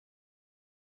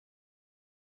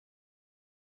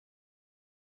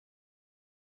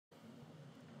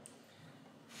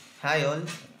Hi all.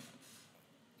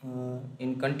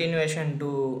 In continuation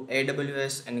to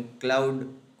AWS and cloud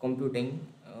computing,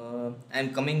 I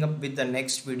am coming up with the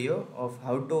next video of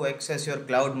how to access your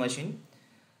cloud machine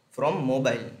from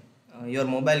mobile. Your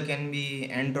mobile can be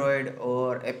Android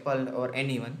or Apple or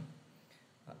anyone.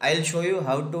 I'll show you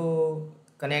how to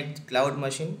connect cloud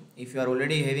machine. If you are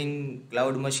already having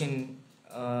cloud machine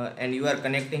and you are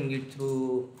connecting it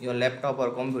through your laptop or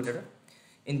computer,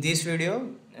 in this video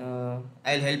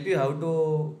I'll help you how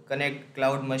to connect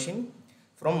cloud machine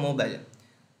from mobile.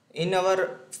 In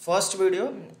our first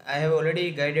video I have already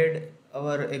guided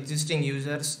our existing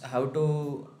users how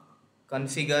to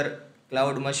configure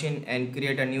cloud machine and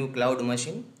create a new cloud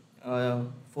machine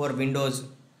for Windows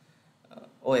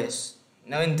OS.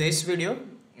 Now in this video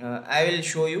I will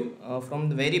show you from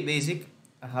the very basic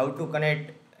how to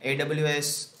connect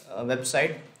AWS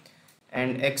website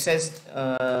and access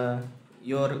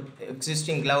your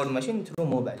existing cloud machine through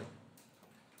mobile.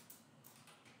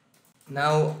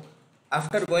 Now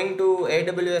after going to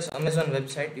AWS Amazon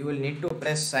website, you will need to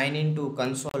press sign in to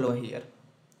console over here,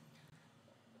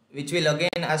 which will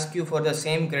again ask you for the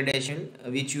same credential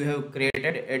which you have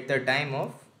created at the time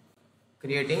of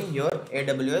creating your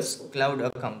AWS cloud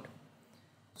account.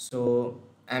 So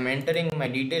I'm entering my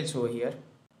details over here.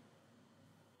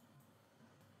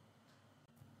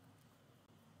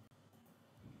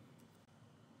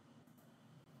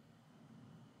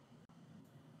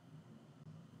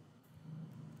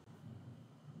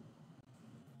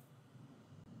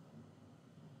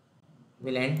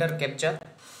 We'll enter captcha.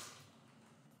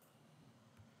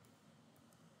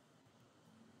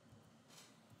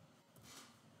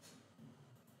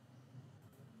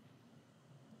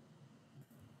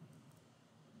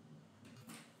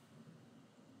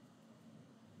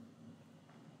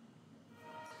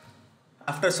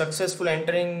 After successful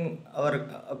entering our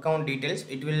account details,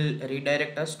 it will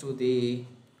redirect us to the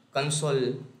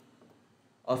console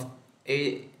of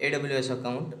AWS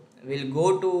account. We'll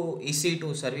go to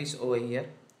EC2 service over here,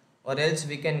 or else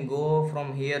we can go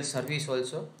from here service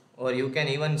also, or you can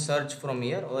even search from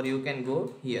here, or you can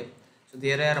go here. So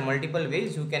there are multiple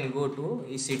ways you can go to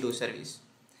EC2 service.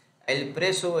 I'll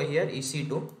press over here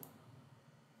EC2.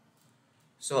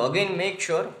 So again make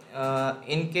sure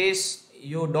in case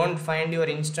you don't find your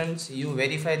instance, you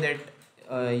verify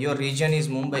that your region is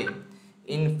Mumbai.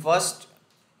 In first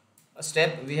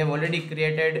step we have already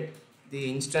created the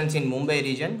instance in Mumbai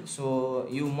region, so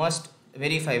you must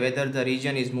verify whether the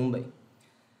region is Mumbai.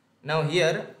 Now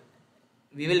here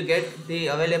we will get the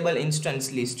available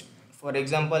instance list. For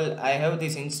example, I have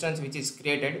this instance which is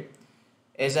created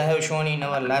as I have shown in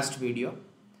our last video.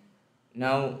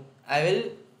 Now I will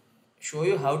show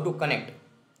you how to connect.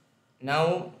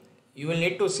 Now you will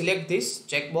need to select this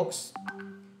checkbox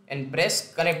and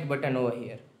press connect button over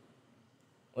here.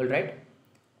 Alright,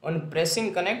 on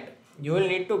pressing connect you will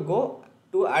need to go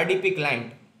to RDP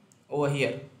client over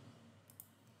here,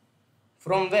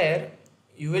 from where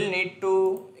you will need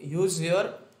to use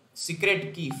your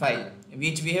secret key file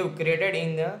which we have created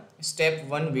in the step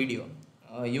 1 video.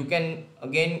 You can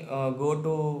again go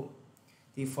to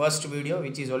the first video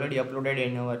which is already uploaded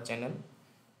in our channel,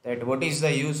 that what is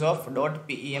the use of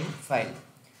 .pem file.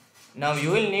 Now you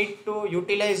will need to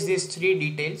utilize these 3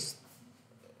 details.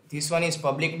 This one is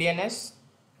public DNS,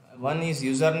 one is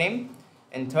username,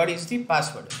 and third is the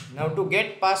password. Now to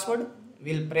get password,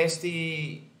 we'll press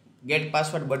the get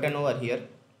password button over here.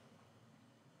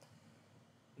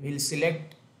 We'll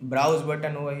select browse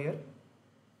button over here,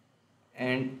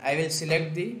 and I will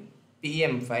select the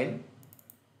PEM file,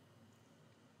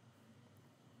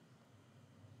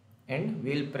 and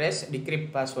we'll press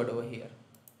decrypt password over here.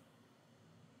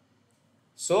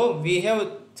 So we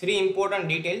have 3 important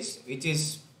details, which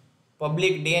is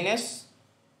public DNS,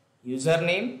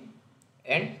 username,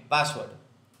 and password.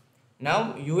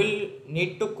 Now you will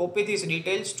need to copy these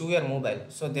details to your mobile.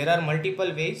 So there are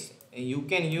multiple ways. You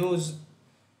can use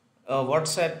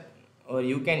WhatsApp, or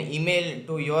you can email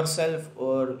to yourself,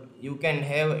 or you can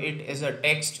have it as a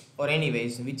text, or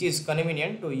anyways which is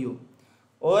convenient to you.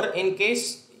 Or in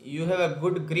case you have a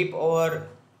good grip over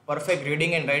perfect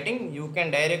reading and writing, you can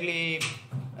directly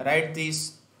write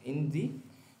this in the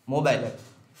mobile app.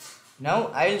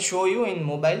 Now I will show you in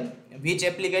mobile which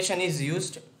application is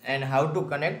used and how to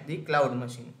connect the cloud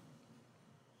machine,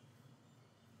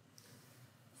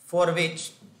 for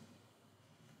which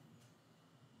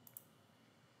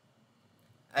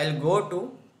I'll go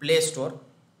to Play Store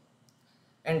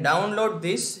and download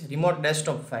this remote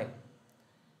desktop file.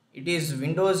 It is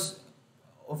Windows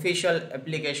official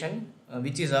application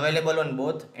which is available on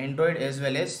both Android as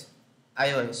well as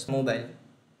iOS mobile.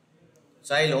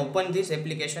 So I'll open this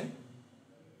application.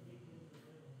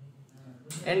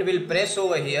 and we'll press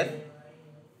over here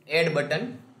add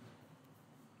button.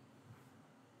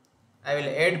 I will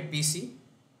add PC.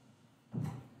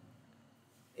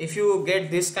 If you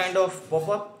get this kind of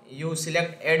pop-up, you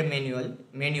select add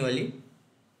manually.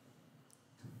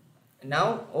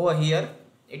 Now over here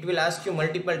it will ask you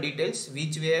multiple details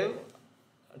which we have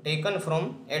taken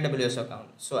from AWS account.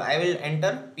 So I will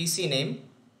enter PC name.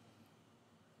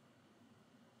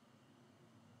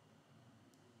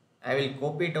 I will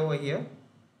copy it over here.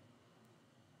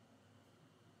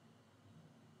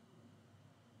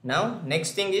 Now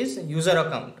next thing is user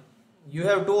account. You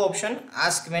have two options,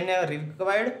 ask when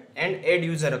required and add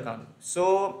user account.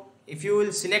 So if you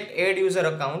will select add user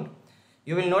account,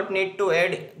 you will not need to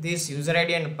add this user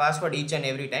ID and password each and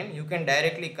every time. You can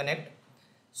directly connect.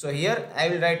 So here I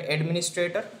will write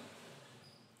administrator,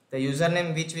 the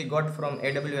username which we got from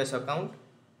AWS account.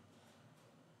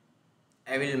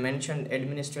 I will mention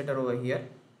administrator over here,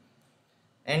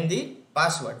 and the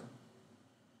password.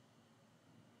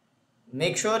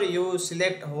 Make sure you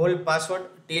select whole password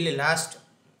till last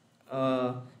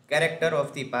character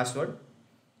of the password.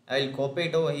 I will copy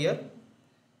it over here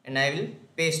and I will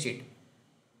paste it,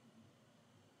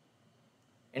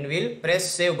 and we'll press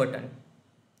save button.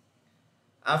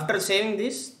 After saving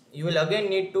this, you will again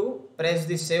need to press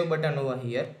the save button over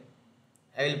here.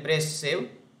 I will press save,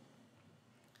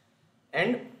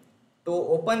 and to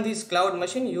open this cloud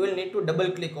machine you will need to double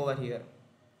click over here,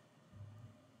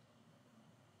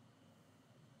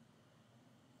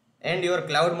 and your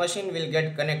cloud machine will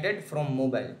get connected from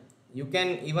mobile. You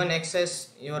can even access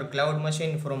your cloud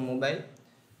machine from mobile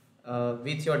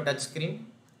with your touch screen,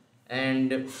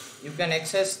 and you can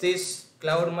access this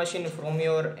cloud machine from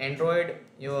your Android,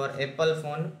 your Apple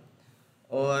phone,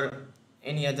 or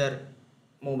any other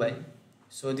mobile.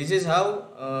 So this is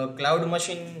how cloud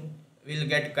machine will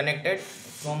get connected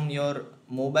from your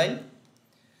mobile.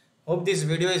 Hope this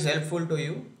video is helpful to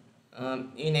you.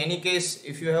 In any case,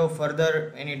 if you have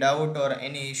further any doubt or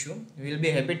any issue, we will be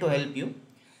happy to help you.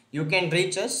 You can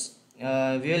reach us.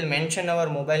 We will mention our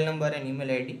mobile number and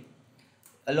email ID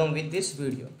along with this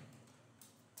video.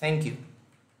 Thank you.